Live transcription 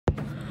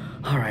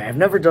Alright, I've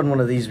never done one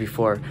of these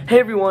before. Hey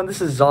everyone, this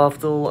is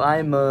Zoftle.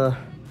 I'm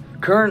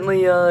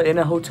currently in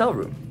a hotel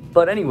room.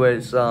 But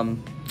anyways,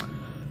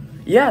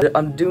 yeah,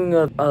 I'm doing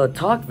a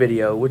talk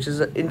video, which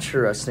is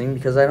interesting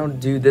because I don't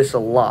do this a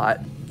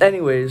lot.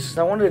 Anyways,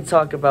 I wanted to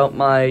talk about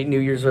my New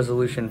Year's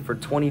resolution for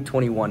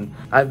 2021.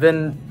 I've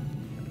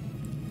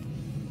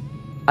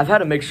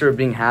had a mixture of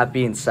being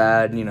happy and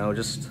sad, you know,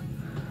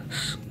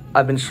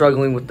 I've been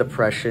struggling with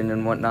depression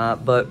and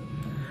whatnot, but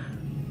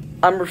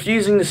I'm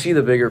refusing to see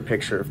the bigger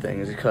picture of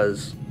things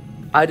because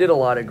I did a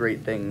lot of great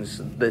things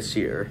this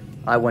year.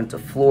 I went to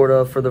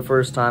Florida for the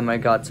first time. I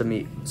got to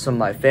meet some of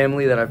my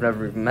family that I've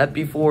never even met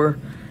before.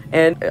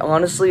 And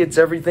honestly, it's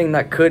everything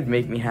that could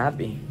make me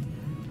happy.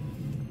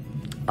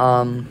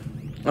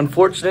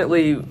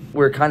 Unfortunately,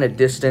 we're kind of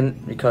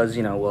distant because,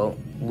 you know, well,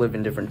 live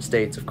in different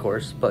states, of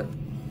course, but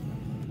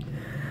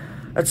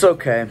that's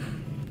okay.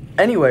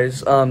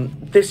 Anyways,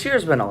 this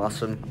year's been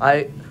awesome.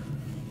 I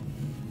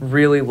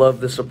really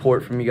love the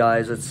support from you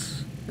guys.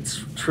 It's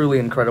truly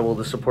incredible,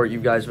 the support you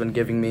guys have been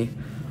giving me.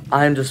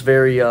 I'm just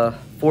very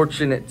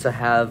fortunate to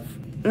have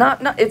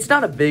it's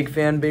not a big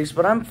fan base,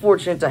 but I'm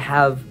fortunate to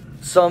have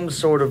some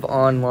sort of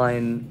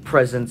online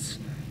presence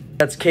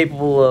that's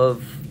capable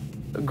of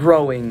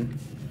growing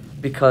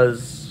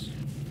because,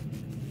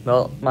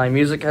 well, my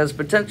music has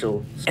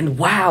potential. And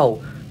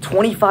wow,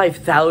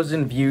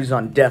 25,000 views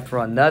on Death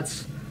Run.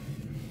 That's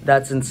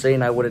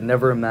insane. I would have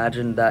never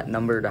imagined that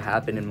number to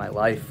happen in my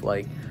life.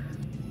 Like,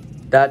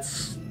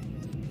 that's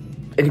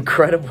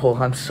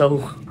incredible. I'm so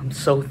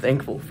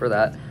thankful for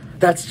that.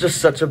 That's just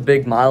such a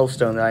big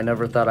milestone that I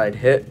never thought I'd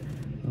hit.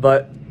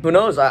 But who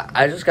knows?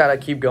 I just gotta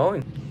keep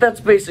going. That's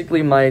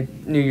basically my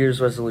New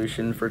Year's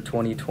resolution for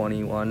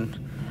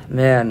 2021.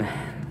 Man,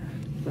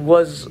 it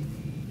was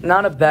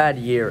not a bad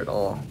year at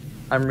all.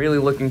 I'm really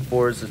looking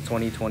forward to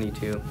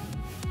 2022.